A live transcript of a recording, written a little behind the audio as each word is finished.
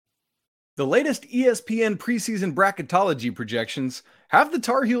The latest ESPN preseason bracketology projections have the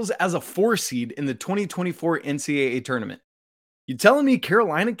Tar Heels as a 4 seed in the 2024 NCAA Tournament. You telling me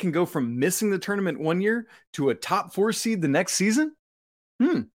Carolina can go from missing the tournament one year to a top 4 seed the next season?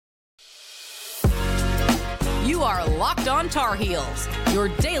 You are Locked On Tar Heels, your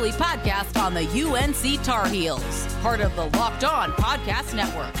daily podcast on the UNC Tar Heels, part of the Locked On Podcast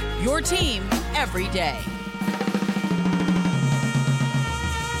Network, your team every day.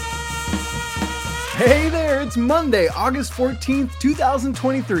 Hey there, it's Monday, August 14th,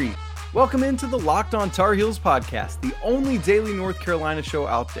 2023. Welcome into the Locked On Tar Heels podcast, the only daily North Carolina show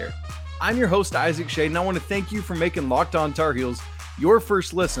out there. I'm your host, Isaac Shade, and I want to thank you for making Locked On Tar Heels your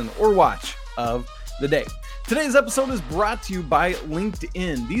first listen or watch of the day. Today's episode is brought to you by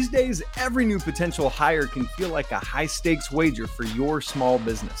LinkedIn. These days, every new potential hire can feel like a high-stakes wager for your small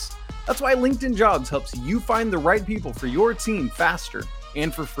business. That's why LinkedIn Jobs helps you find the right people for your team faster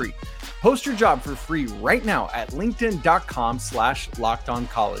and for free. Post your job for free right now at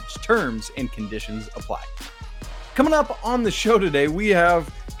linkedin.com/lockedoncollege. Terms and conditions apply. Coming up on the show today, we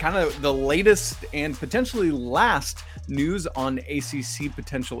have kind of the latest and potentially last news on ACC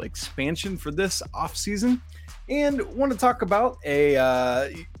potential expansion for this offseason, and want to talk about a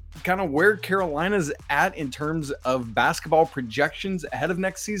kind of where Carolina's at in terms of basketball projections ahead of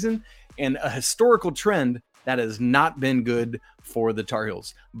next season and a historical trend that has not been good for the Tar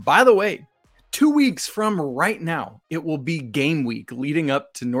Heels. By the way, 2 weeks from right now, it will be game week leading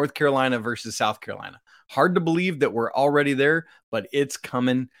up to North Carolina versus South Carolina. Hard to believe that we're already there, but it's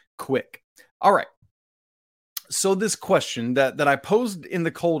coming quick. All right. So this question that I posed in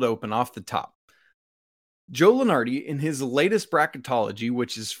the cold open off the top, Joe Lunardi, in his latest bracketology,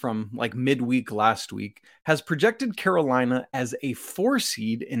 which is from like midweek last week, has projected Carolina as a 4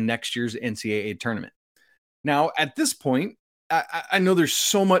 seed in next year's NCAA tournament. Now, at this point, I know there's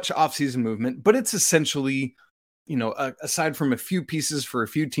so much offseason movement, but it's essentially, aside from a few pieces for a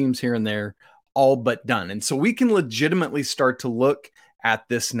few teams here and there, all but done. And so we can legitimately start to look at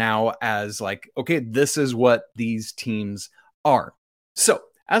this now as like, okay, this is what these teams are. So,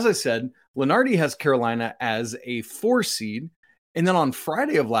 as I said, Lunardi has Carolina as a 4 seed. And then on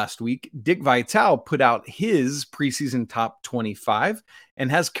Friday of last week, Dick Vitale put out his preseason top 25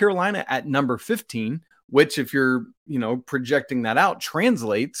 and has Carolina at number 15, which if you're, projecting that out,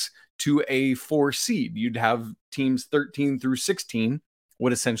 translates to a 4 seed. You'd have teams 13 through 16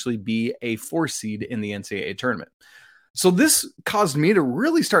 would essentially be a 4 seed in the NCAA tournament. So this caused me to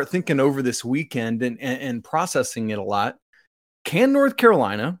really start thinking over this weekend and processing it a lot. Can North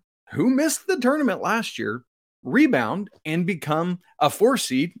Carolina, who missed the tournament last year, rebound and become a 4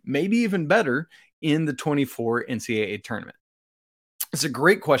 seed, maybe even better, in the 24 NCAA tournament? It's a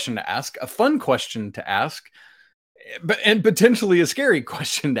great question to ask, a fun question to ask, and potentially a scary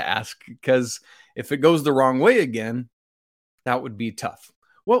question to ask, because if it goes the wrong way again, that would be tough.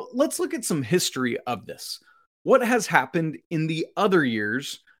 Well, let's look at some history of this. What has happened in the other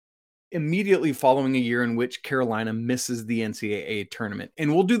years immediately following a year in which Carolina misses the NCAA tournament?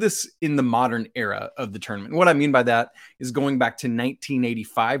 And we'll do this in the modern era of the tournament. What I mean by that is going back to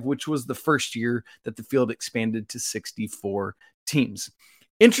 1985, which was the first year that the field expanded to 64 teams.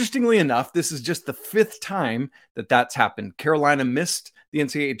 Interestingly enough, this is just the 5th time that that's happened. Carolina missed the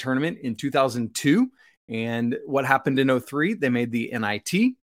NCAA tournament in 2002. And what happened in 2003? They made the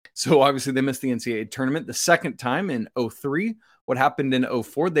NIT. So obviously they missed the NCAA tournament. The second time in 2003, what happened in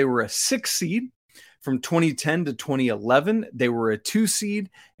 2004? They were a 6 seed. From 2010 to 2011, they were a 2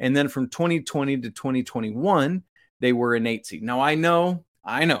 seed. And then from 2020 to 2021, they were an 8 seed. Now I know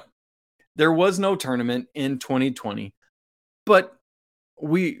there was no tournament in 2020, but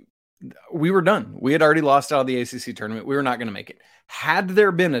we were done. We had already lost out of the ACC tournament. We were not going to make it. Had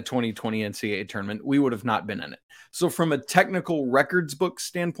there been a 2020 NCAA tournament, we would have not been in it. So from a technical records book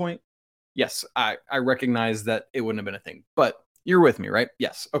standpoint, yes, I recognize that it wouldn't have been a thing, but you're with me, right?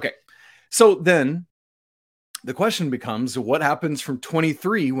 Yes. Okay. So then the question becomes, what happens from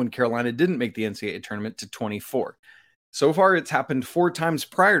 23 when Carolina didn't make the NCAA tournament to 24? So far, it's happened 4 times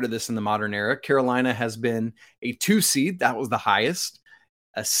prior to this in the modern era. Carolina has been a 2 seed. That was the highest.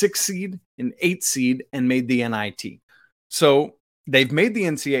 A 6 seed, an 8 seed, and made the NIT. So they've made the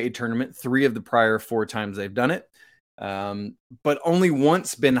NCAA tournament 3 of the prior 4 times they've done it, but only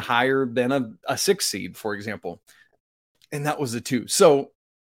once been higher than a 6 seed, for example, and that was a 2. So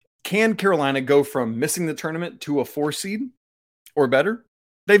can Carolina go from missing the tournament to a 4 seed or better?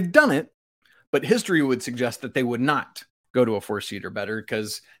 They've done it, but history would suggest that they would not go to a 4 seed or better,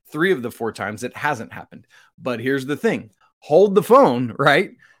 because 3 of the 4 times it hasn't happened. But here's the thing. Hold the phone,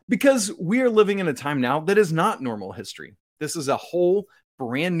 right? Because we are living in a time now that is not normal history. This is a whole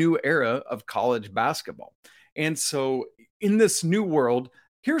brand new era of college basketball. And so in this new world,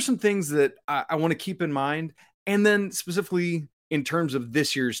 here are some things that I want to keep in mind. And then specifically in terms of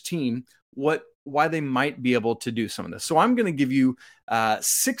this year's team, why they might be able to do some of this. So I'm going to give you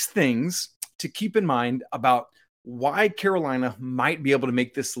 6 things to keep in mind about why Carolina might be able to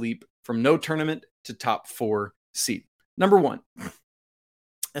make this leap from no tournament to top 4 seed. Number 1,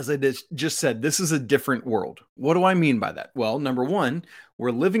 as I just said, this is a different world. What do I mean by that? Well, number 1,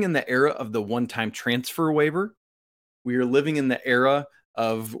 we're living in the era of the one-time transfer waiver. We are living in the era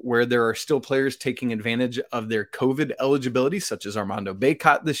of where there are still players taking advantage of their COVID eligibility, such as Armando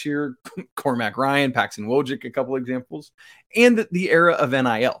Bacot this year, Cormac Ryan, Paxton Wojcik, a couple examples, and the era of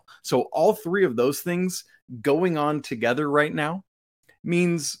NIL. So all 3 of those things going on together right now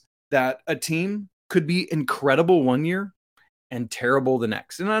means that a team could be incredible one year and terrible the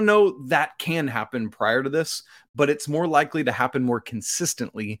next. And I know that can happen prior to this, but it's more likely to happen more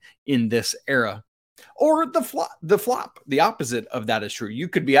consistently in this era. Or the flop, the opposite of that is true. You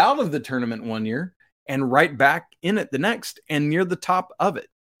could be out of the tournament one year and right back in it the next and near the top of it.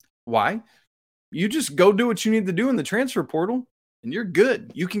 Why? You just go do what you need to do in the transfer portal and you're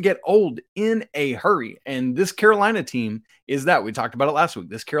good. You can get old in a hurry. And this Carolina team is that. We talked about it last week.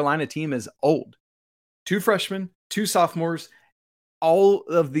 This Carolina team is old. 2 freshmen, 2 sophomores. All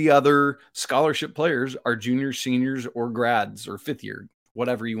of the other scholarship players are juniors, seniors, or grads, or 5th year,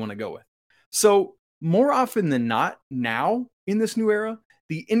 whatever you want to go with. So more often than not now in this new era,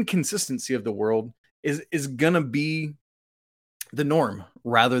 the inconsistency of the world is going to be the norm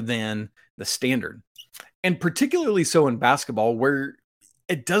rather than the standard. And particularly so in basketball, where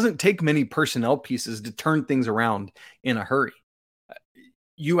it doesn't take many personnel pieces to turn things around in a hurry.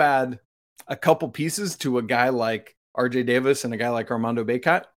 You add a couple pieces to a guy like RJ Davis and a guy like Armando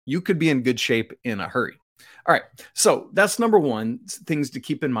Bacot, you could be in good shape in a hurry. All right, so that's number 1, things to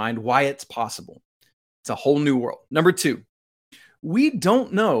keep in mind, why it's possible. It's a whole new world. Number 2, we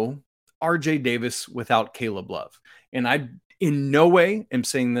don't know RJ Davis without Caleb Love. And I in no way am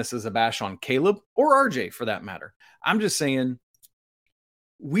saying this as a bash on Caleb or RJ for that matter. I'm just saying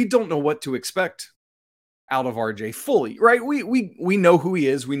we don't know what to expect out of RJ fully, right? We know who he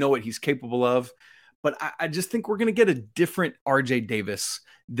is. We know what he's capable of. But I just think we're going to get a different RJ Davis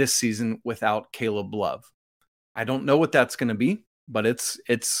this season without Caleb Love. I don't know what that's going to be, but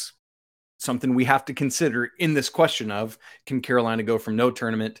it's something we have to consider in this question of, can Carolina go from no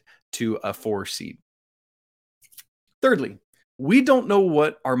tournament to a 4 seed? Thirdly, we don't know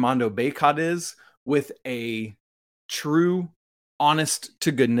what Armando Bacot is with a true, honest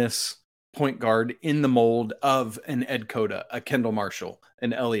to goodness point guard in the mold of an Ed Cota, a Kendall Marshall,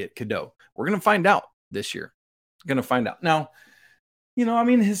 an Elliot Cadeau. We're going to find out this year. Going to find out. Now,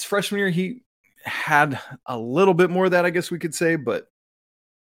 his freshman year, he had a little bit more of that, I guess we could say, but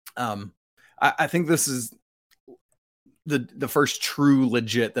I think this is the first true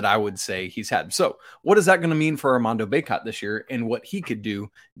legit that I would say he's had. So what is that going to mean for Armando Bacot this year and what he could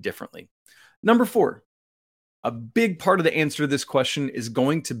do differently? Number 4, a big part of the answer to this question is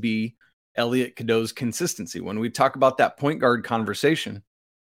going to be Elliot Cadeau's consistency. When we talk about that point guard conversation,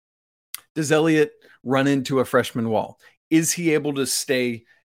 does Elliot run into a freshman wall? Is he able to stay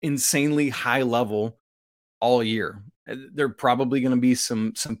insanely high level all year? There are probably going to be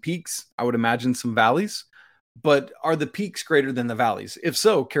some peaks. I would imagine some valleys, but are the peaks greater than the valleys? If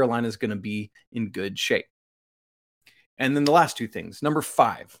so, Carolina is going to be in good shape. And then the last 2 things. Number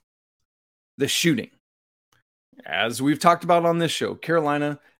 5, the shooting. As we've talked about on this show,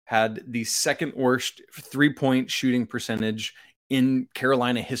 Carolina had the 2nd worst 3-point shooting percentage in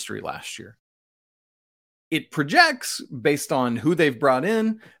Carolina history last year. It projects, based on who they've brought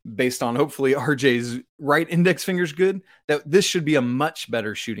in, based on hopefully RJ's right index finger's good, that this should be a much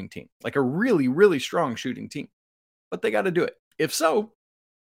better shooting team, like a really, really strong shooting team. But they got to do it. If so,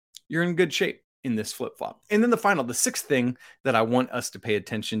 you're in good shape in this flip-flop. And then the 6th thing that I want us to pay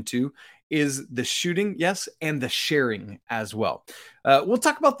attention to is the shooting, yes, and the sharing as well. We'll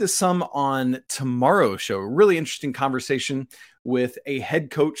talk about this some on tomorrow's show. Really interesting conversation with a head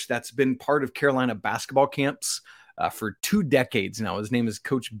coach that's been part of Carolina basketball camps for 2 decades now. His name is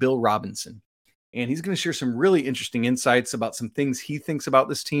Coach Bill Robinson. And he's going to share some really interesting insights about some things he thinks about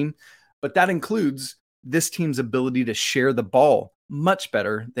this team. But that includes this team's ability to share the ball much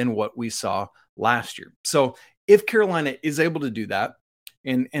better than what we saw last year. So if Carolina is able to do that,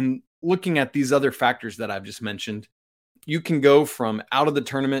 and looking at these other factors that I've just mentioned, you can go from out of the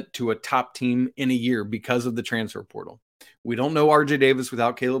tournament to a top team in a year because of the transfer portal. We don't know RJ Davis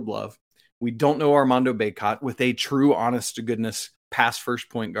without Caleb Love. We don't know Armando Bacot with a true honest to goodness pass first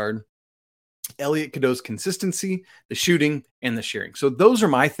point guard. Elliott Cadeau's consistency, the shooting, and the sharing. So those are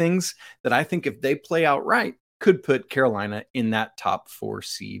my things that I think if they play out right, could put Carolina in that top 4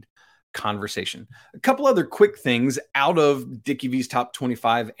 seed conversation. A couple other quick things out of Dickie V's top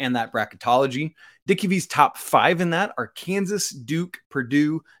 25 and that bracketology. Dickie V's top 5 in that are Kansas, Duke,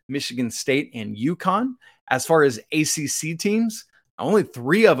 Purdue, Michigan State, and UConn. As far as ACC teams, only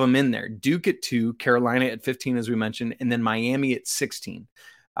 3 of them in there. Duke at 2, Carolina at 15, as we mentioned, and then Miami at 16.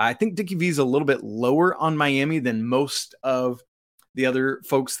 I think Dickie V's a little bit lower on Miami than most of the other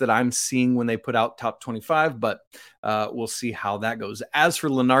folks that I'm seeing when they put out top 25, but we'll see how that goes. As for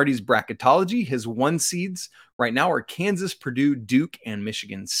Lenardi's bracketology, his 1 seeds right now are Kansas, Purdue, Duke, and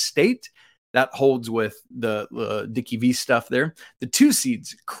Michigan State. That holds with the Dickie V stuff there. The 2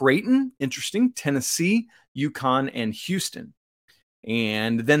 seeds, Creighton, interesting, Tennessee, UConn, and Houston.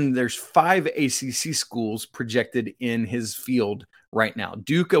 And then there's 5 ACC schools projected in his field right now.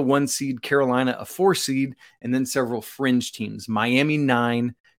 Duke, a 1 seed, Carolina, a 4 seed, and then several fringe teams. Miami,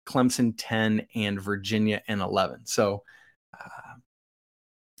 9, Clemson, 10, and Virginia, and 11. So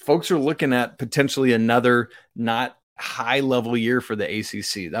folks are looking at potentially another not high-level year for the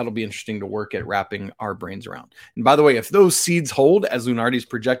ACC. That'll be interesting to work at wrapping our brains around. And by the way, if those seeds hold, as Lunardi's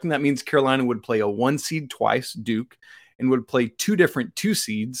projecting, that means Carolina would play a 1 seed twice, Duke, and would play 2 different 2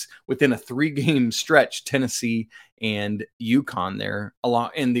 seeds within a 3-game stretch, Tennessee and UConn there.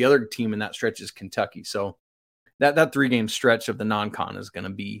 And the other team in that stretch is Kentucky. So that 3-game stretch of the non-con is going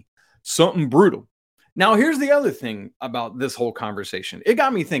to be something brutal. Now, here's the other thing about this whole conversation. It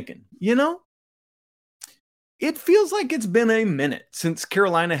got me thinking, it feels like it's been a minute since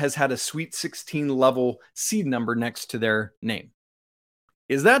Carolina has had a Sweet 16 level seed number next to their name.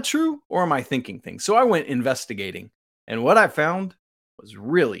 Is that true, or am I thinking things? So I went investigating. And what I found was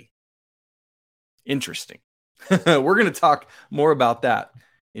really interesting. We're going to talk more about that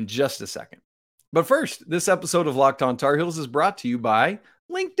in just a second. But first, this episode of Locked On Tar Heels is brought to you by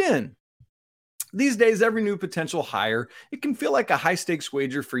LinkedIn. These days, every new potential hire, it can feel like a high-stakes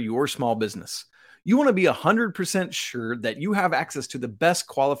wager for your small business. You want to be 100% sure that you have access to the best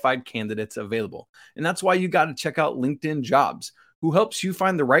qualified candidates available. And that's why you got to check out LinkedIn Jobs, who helps you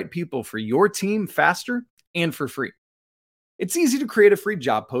find the right people for your team faster and for free. It's easy to create a free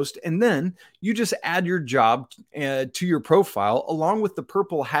job post, and then you just add your job to your profile along with the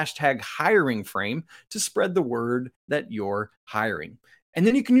purple hashtag hiring frame to spread the word that you're hiring. And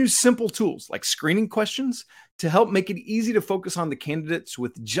then you can use simple tools like screening questions to help make it easy to focus on the candidates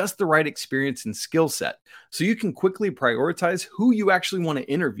with just the right experience and skill set, so you can quickly prioritize who you actually want to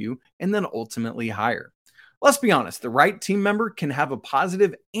interview and then ultimately hire. Let's be honest, the right team member can have a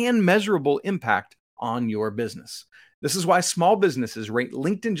positive and measurable impact on your business. This is why small businesses rate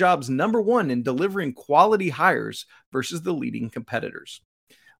LinkedIn Jobs #1 in delivering quality hires versus the leading competitors.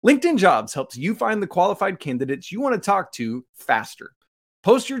 LinkedIn Jobs helps you find the qualified candidates you want to talk to faster.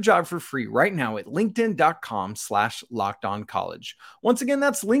 Post your job for free right now at linkedin.com/lockedoncollege. Once again,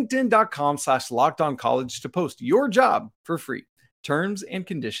 that's linkedin.com/lockedoncollege to post your job for free. Terms and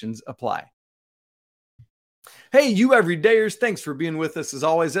conditions apply. Hey, you everydayers, thanks for being with us. As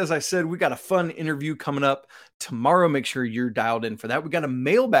always, as I said, we got a fun interview coming up tomorrow. Make sure you're dialed in for that. We got a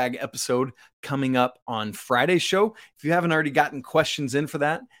mailbag episode coming up on Friday's show. If you haven't already gotten questions in for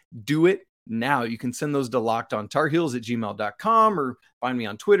that, do it now. You can send those to lockedontarheels@gmail.com or find me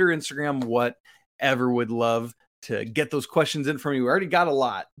on Twitter, Instagram, whatever. Would love to get those questions in from you. We already got a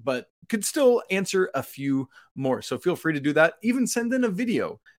lot, but could still answer a few more. So feel free to do that. Even send in a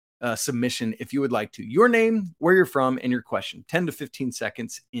video submission if you would like to. Your name, where you're from, and your question. 10 to 15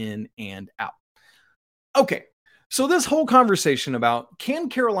 seconds in and out. Okay, so this whole conversation about can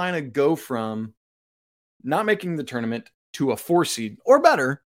Carolina go from not making the tournament to a 4 seed or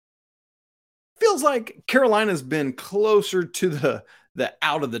better feels like Carolina's been closer to the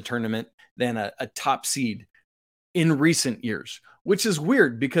out of the tournament than a top seed in recent years, which is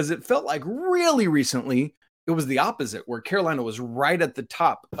weird because it felt like really recently it was the opposite, where Carolina was right at the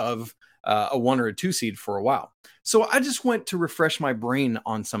top of a 1 or a 2 seed for a while. So I just went to refresh my brain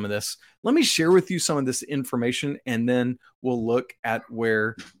on some of this. Let me share with you some of this information, and then we'll look at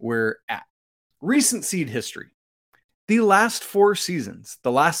where we're at. Recent seed history. The last 4 seasons,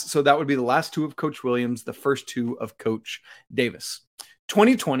 so that would be the last 2 of Coach Williams, the first 2 of Coach Davis.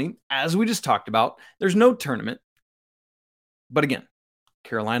 2020, as we just talked about, there's no tournament. But again,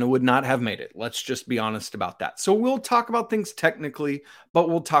 Carolina would not have made it. Let's just be honest about that. So we'll talk about things technically, but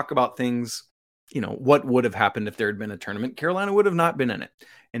we'll talk about things, what would have happened if there had been a tournament. Carolina would have not been in it.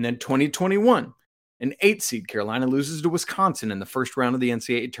 And then 2021, an 8 seed, Carolina loses to Wisconsin in the first round of the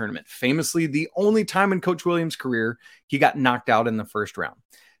NCAA tournament. Famously, the only time in Coach Williams' career he got knocked out in the first round.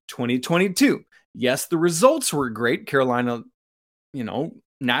 2022. Yes, the results were great. Carolina,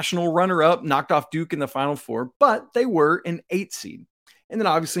 national runner-up, knocked off Duke in the Final Four, but they were an 8 seed. And then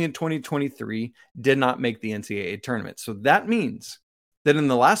obviously in 2023, did not make the NCAA tournament. So that means that in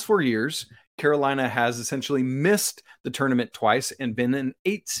the last 4 years, Carolina has essentially missed the tournament twice and been an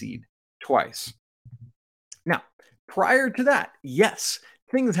 8 seed twice. Now, prior to that, yes,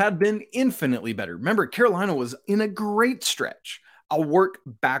 things had been infinitely better. Remember, Carolina was in a great stretch. I'll work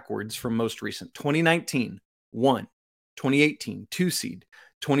backwards from most recent. 2019, 1. 2018, 2 seed.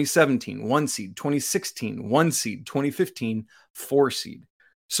 2017, 1 seed. 2016, 1 seed. 2015, 4 seed.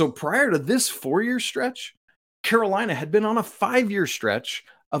 So prior to this 4-year stretch, Carolina had been on a 5-year stretch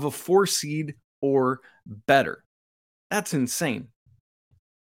of a 4 seed or better. That's insane.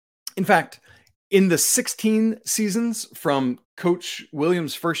 In fact, in the 16 seasons from Coach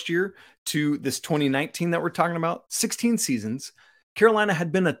Williams' first year to this 2019 that we're talking about, 16 seasons, Carolina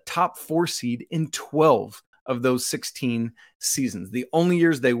had been a top 4 seed in 12 of those 16 seasons. The only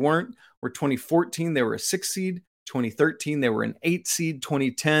years they weren't were 2014, they were a 6 seed. 2013, they were an 8 seed.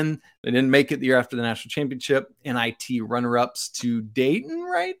 2010, they didn't make it the year after the national championship. NIT runner-ups to Dayton,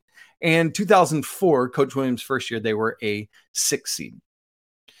 right? And 2004, Coach Williams' first year, they were a 6 seed.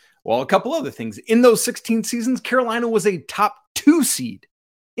 Well, a couple other things. In those 16 seasons, Carolina was a top 2 seed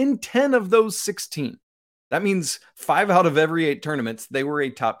in 10 of those 16. That means 5 out of every 8 tournaments, they were a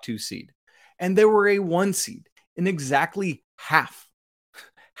top 2 seed. And they were a 1 seed in exactly half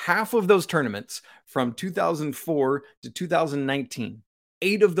of those tournaments from 2004 to 2019.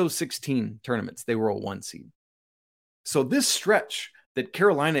 8 of those 16 tournaments, they were a 1 seed. So this stretch that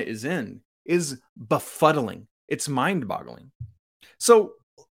Carolina is in is befuddling. It's mind-boggling. So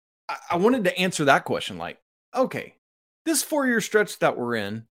I wanted to answer that question like, okay, this 4-year stretch that we're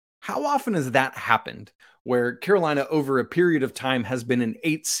in, how often has that happened where Carolina over a period of time has been an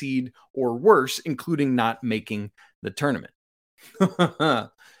 8 seed or worse, including not making the tournament?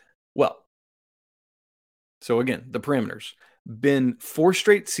 Well, so again, the parameters. Been 4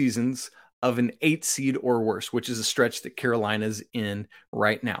 straight seasons of an 8 seed or worse, which is a stretch that Carolina's in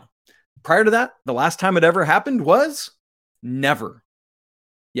right now. Prior to that, the last time it ever happened was never.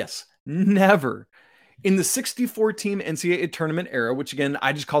 Yes, never. In the 64-team NCAA tournament era, which again,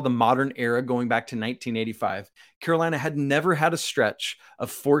 I just call the modern era going back to 1985, Carolina had never had a stretch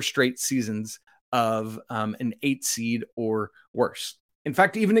of 4 straight seasons of an 8 seed or worse. In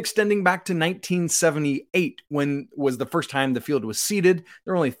fact, even extending back to 1978, when was the first time the field was seeded,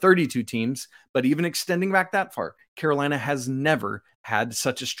 there were only 32 teams, but even extending back that far, Carolina has never had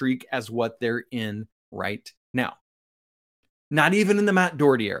such a streak as what they're in right now. Not even in the Matt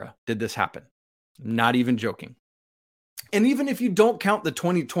Doherty era did this happen. Not even joking. And even if you don't count the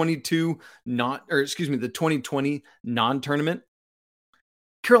 2020 non-tournament,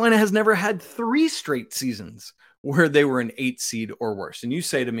 Carolina has never had 3 straight seasons where they were an 8 seed or worse. And you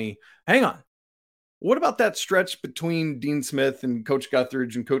say to me, hang on, what about that stretch between Dean Smith and Coach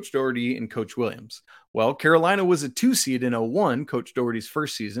Guthridge and Coach Doherty and Coach Williams? Well, Carolina was a 2 seed in 01, Coach Doherty's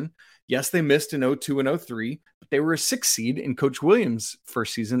first season. Yes, they missed in 02 and 03, but they were a 6 seed in Coach Williams'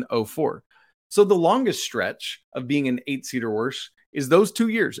 first season, 04. So the longest stretch of being an 8 seed or worse is those 2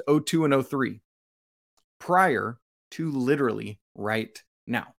 years, 02 and 03, prior to literally right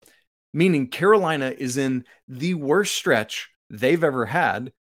now. Meaning Carolina is in the worst stretch they've ever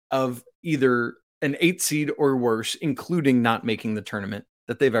had of either an 8 seed or worse, including not making the tournament,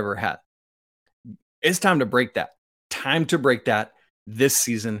 that they've ever had. It's time to break that. Time to break that this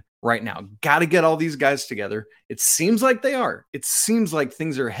season right now. Got to get all these guys together. It seems like they are. It seems like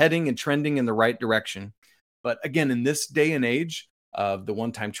things are heading and trending in the right direction. But again, in this day and age of the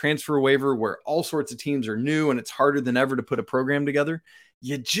one-time transfer waiver where all sorts of teams are new and it's harder than ever to put a program together,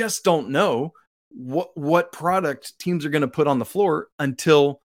 you just don't know what product teams are going to put on the floor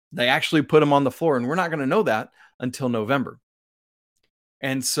until they actually put them on the floor. And we're not going to know that until November.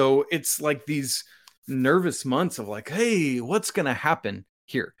 And so it's like these nervous months of like, hey, what's going to happen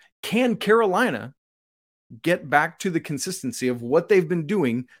here? Can Carolina get back to the consistency of what they've been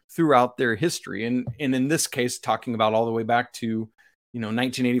doing throughout their history? And in this case, talking about all the way back to,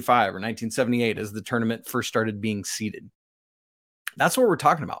 1985 or 1978 as the tournament first started being seeded. That's what we're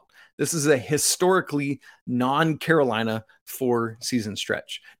talking about. This is a historically non-Carolina 4-season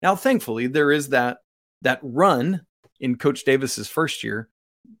stretch. Now, thankfully, there is that run in Coach Davis's first year,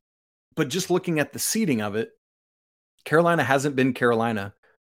 but just looking at the seeding of it, Carolina hasn't been Carolina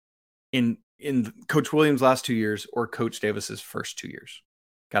in Coach Williams' last 2 years or Coach Davis's first 2 years.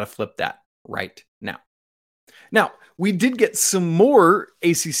 Got to flip that right now. Now, we did get some more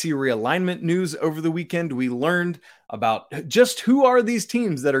ACC realignment news over the weekend. We learned about just who are these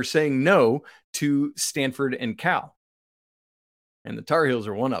teams that are saying no to Stanford and Cal. And the Tar Heels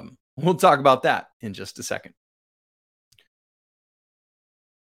are one of them. We'll talk about that in just a second.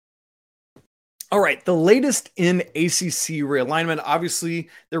 All right, the latest in ACC realignment. Obviously,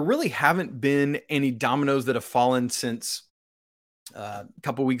 there really haven't been any dominoes that have fallen since a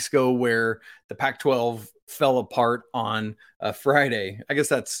couple weeks ago, where the Pac-12 fell apart on Friday. I guess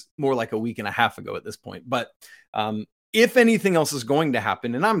that's more like a week and a half ago at this point. But if anything else is going to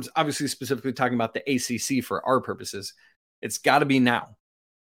happen, and I'm obviously specifically talking about the ACC for our purposes, it's got to be now.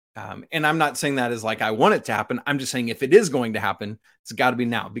 And I'm not saying that as like I want it to happen. I'm just saying if it is going to happen, it's got to be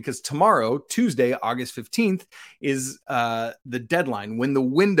now, because tomorrow, Tuesday, August 15th, is the deadline, when the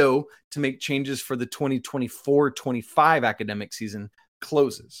window to make changes for the 2024-25 academic season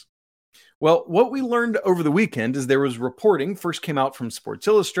closes. Well, what we learned over the weekend is there was reporting, first came out from Sports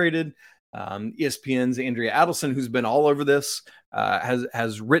Illustrated, ESPN's Andrea Adelson, who's been all over this,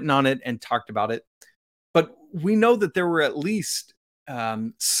 has written on it and talked about it. But we know that there were at least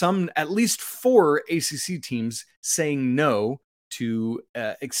 4 ACC teams saying no to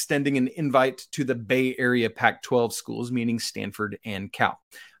extending an invite to the Bay Area Pac-12 schools, meaning Stanford and Cal.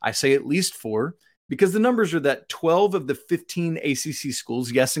 I say at least 4 because the numbers are that 12 of the 15 ACC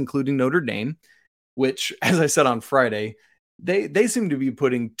schools, yes, including Notre Dame, which, as I said on Friday, they seem to be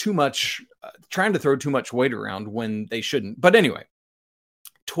putting too much, trying to throw too much weight around when they shouldn't. But anyway,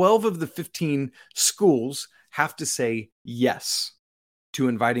 12 of the 15 schools have to say yes to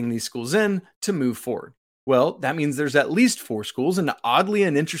inviting these schools in to move forward. Well, that means there's at least 4 schools. And oddly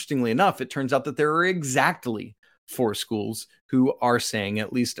and interestingly enough, it turns out that there are exactly 4 schools who are saying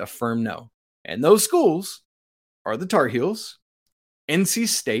at least a firm no. And those schools are the Tar Heels, NC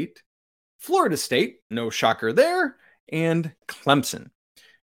State, Florida State, no shocker there, and Clemson.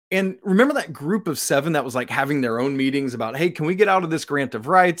 And remember that group of 7 that was like having their own meetings about, hey, can we get out of this grant of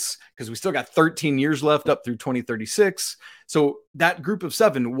rights? Because we still got 13 years left up through 2036. So that group of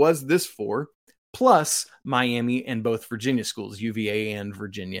 7 was this 4, plus Miami and both Virginia schools, UVA and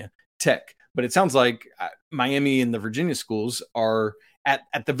Virginia Tech. But it sounds like Miami and the Virginia schools are at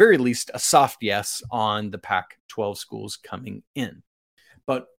the very least a soft yes on the Pac-12 schools coming in.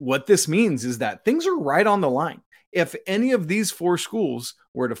 But what this means is that things are right on the line. If any of these 4 schools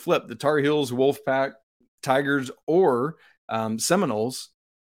were to flip, the Tar Heels, Wolfpack, Tigers, or Seminoles,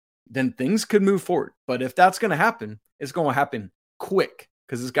 then things could move forward. But if that's going to happen, it's going to happen quick,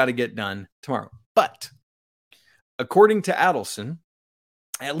 because it's got to get done tomorrow. But according to Adelson,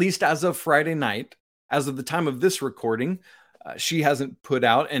 at least as of Friday night, as of the time of this recording, she hasn't put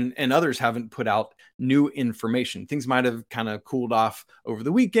out, and others haven't put out new information. Things might have kind of cooled off over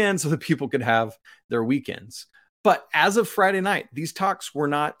the weekend so that people could have their weekends. But as of Friday night, these talks were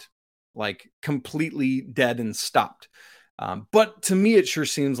not like completely dead and stopped. But to me, it sure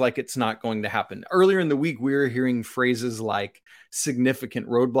seems like it's not going to happen. Earlier in the week, we were hearing phrases like significant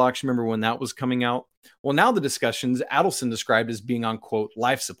roadblocks. Remember when that was coming out? Well, now the discussions Adelson described as being on, quote,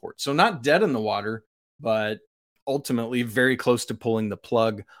 life support. So not dead in the water, but ultimately very close to pulling the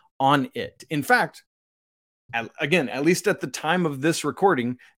plug on it. In fact, again, at least at the time of this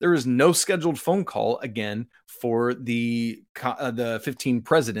recording, there is no scheduled phone call again for the 15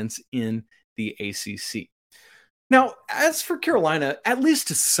 presidents in the ACC. Now, as for Carolina, at least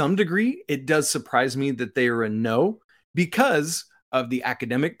to some degree, it does surprise me that they are a no, because of the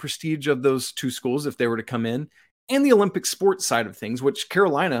academic prestige of those 2 schools if they were to come in, and the Olympic sports side of things, which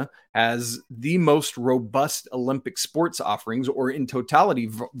Carolina has the most robust Olympic sports offerings, or in totality,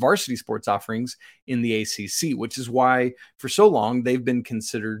 varsity sports offerings in the ACC, which is why for so long they've been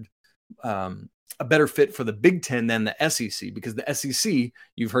considered a better fit for the Big Ten than the SEC, because the SEC,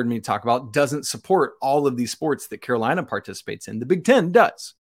 you've heard me talk about, doesn't support all of these sports that Carolina participates in. The Big Ten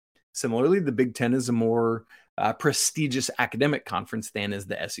does. Similarly, the Big Ten is a more prestigious academic conference than is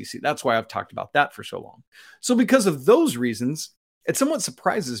the SEC. That's why I've talked about that for so long. So because of those reasons, it somewhat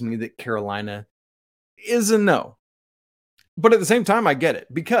surprises me that Carolina is a no. But at the same time, I get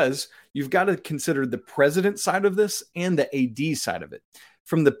it, because you've got to consider the president side of this and the AD side of it.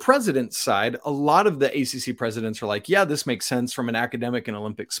 From the president's side, a lot of the ACC presidents are like, yeah, this makes sense from an academic and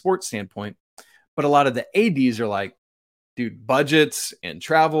Olympic sports standpoint. But a lot of the ADs are like, dude, budgets and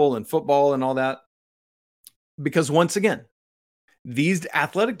travel and football and all that. Because once again, these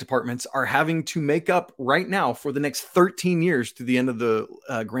athletic departments are having to make up right now for the next 13 years to the end of the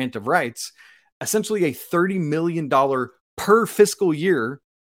grant of rights, essentially a $30 million per fiscal year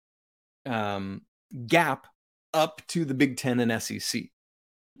gap up to the Big Ten and SEC.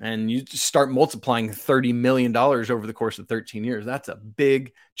 And you just start multiplying $30 million over the course of 13 years. That's a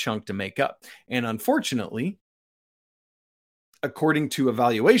big chunk to make up. And unfortunately, according to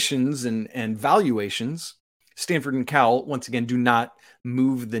evaluations and valuations, Stanford and Cal, once again, do not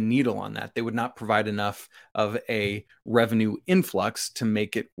move the needle on that. They would not provide enough of a revenue influx to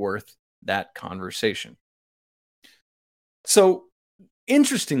make it worth that conversation. So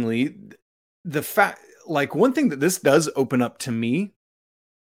interestingly, the fact, like, one thing that this does open up to me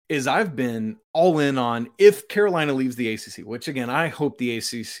is I've been all in on, if Carolina leaves the ACC, which again, I hope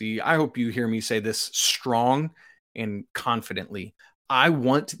I hope you hear me say this strong and confidently. I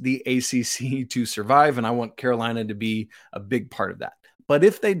want the ACC to survive, and I want Carolina to be a big part of that. But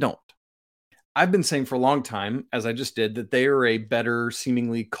if they don't, I've been saying for a long time, as I just did, that they are a better,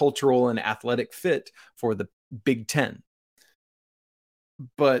 seemingly cultural and athletic fit for the Big Ten.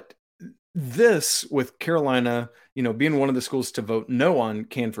 But this, with Carolina, being one of the schools to vote no on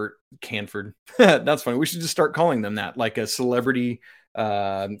Canford, that's funny. We should just start calling them that, like a celebrity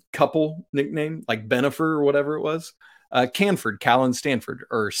couple nickname, like Benifer or whatever it was. Canford, Cal and Stanford,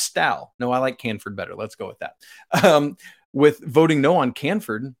 or Stal. No, I like Canford better. Let's go with that. With voting no on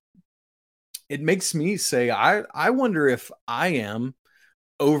Canford, it makes me say, I wonder if I am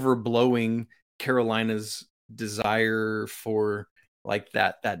overblowing Carolina's desire for like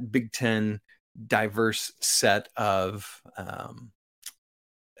that Big Ten diverse set of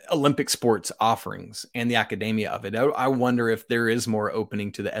Olympic sports offerings and the academia of it. I wonder if there is more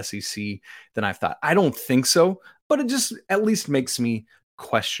opening to the SEC than I've thought. I don't think so, but it just at least makes me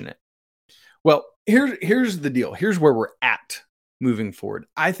question it. Well, here's the deal. Here's where we're at moving forward.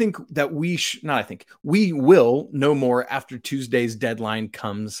 I think that we will know more after Tuesday's deadline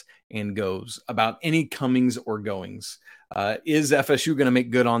comes and goes about any comings or goings. Is FSU going to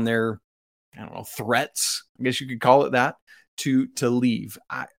make good on their, threats? I guess you could call it that, to leave.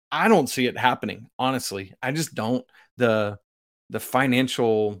 I don't see it happening, honestly. I just don't. The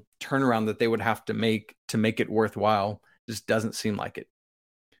financial turnaround that they would have to make it worthwhile just doesn't seem like it.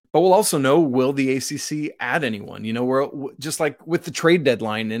 But we'll also know, will the ACC add anyone? We're just like with the trade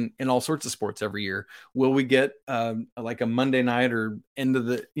deadline in all sorts of sports every year. Will we get like a Monday night or end of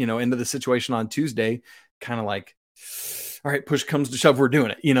the situation on Tuesday, kind of like, all right, push comes to shove, we're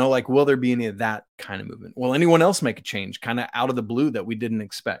doing it. Like, will there be any of that kind of movement? Will anyone else make a change kind of out of the blue that we didn't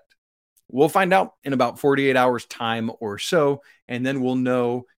expect? We'll find out in about 48 hours time or so. And then we'll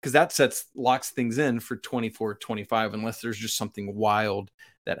know, because that locks things in for 24-25, unless there's just something wild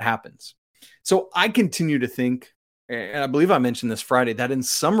that happens. So I continue to think, and I believe I mentioned this Friday, that in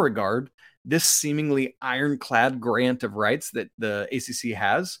some regard, this seemingly ironclad grant of rights that the ACC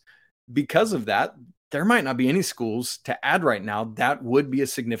has, because of that, there might not be any schools to add right now. That would be a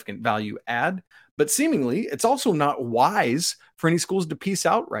significant value add, but seemingly it's also not wise for any schools to peace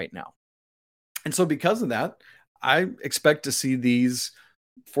out right now. And so because of that, I expect to see these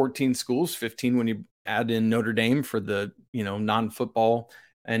 14 schools, 15 when you add in Notre Dame for the, non-football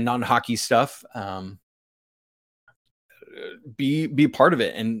and non-hockey stuff, be part of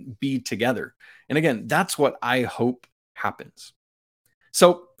it and be together. And again, that's what I hope happens.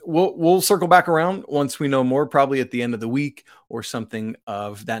 So we'll circle back around once we know more, probably at the end of the week or something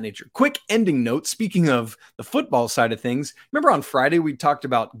of that nature. Quick ending note. Speaking of the football side of things, remember on Friday, we talked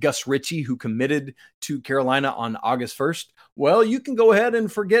about Gus Ritchie, who committed to Carolina on August 1st. Well, you can go ahead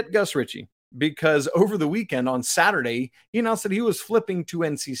and forget Gus Ritchie, because over the weekend on Saturday, he announced that he was flipping to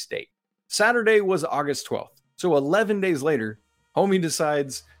NC State. Saturday was August 12th. So 11 days later, homie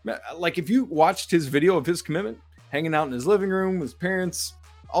decides, like, if you watched his video of his commitment, hanging out in his living room with his parents,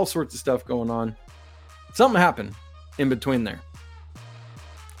 all sorts of stuff going on. Something happened in between there.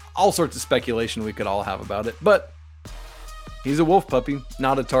 All sorts of speculation we could all have about it, but he's a wolf puppy,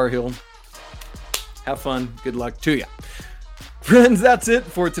 not a Tar Heel. Have fun. Good luck to you. Friends, that's it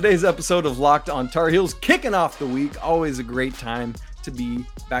for today's episode of Locked on Tar Heels, kicking off the week. Always a great time to be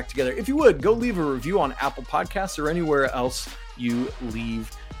back together. If you would, go leave a review on Apple Podcasts or anywhere else you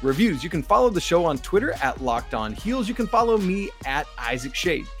leave reviews. You can follow the show on Twitter at Locked On Heels. You can follow me at Isaac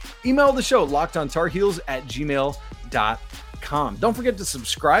Shade. Email the show, lockedontarheels@gmail.com. Don't forget to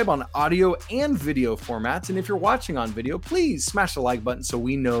subscribe on audio and video formats. And if you're watching on video, please smash the like button so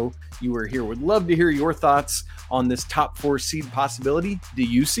we know you are here. Would love to hear your thoughts on this top 4 seed possibility. Do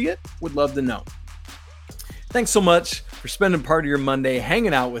you see it? Would love to know. Thanks so much for spending part of your Monday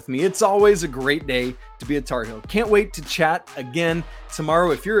hanging out with me. It's always a great day to be a Tar Heel. Can't wait to chat again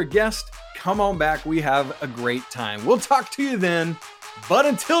tomorrow. If you're a guest, come on back. We have a great time. We'll talk to you then. But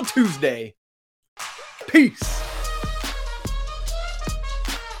until Tuesday, peace.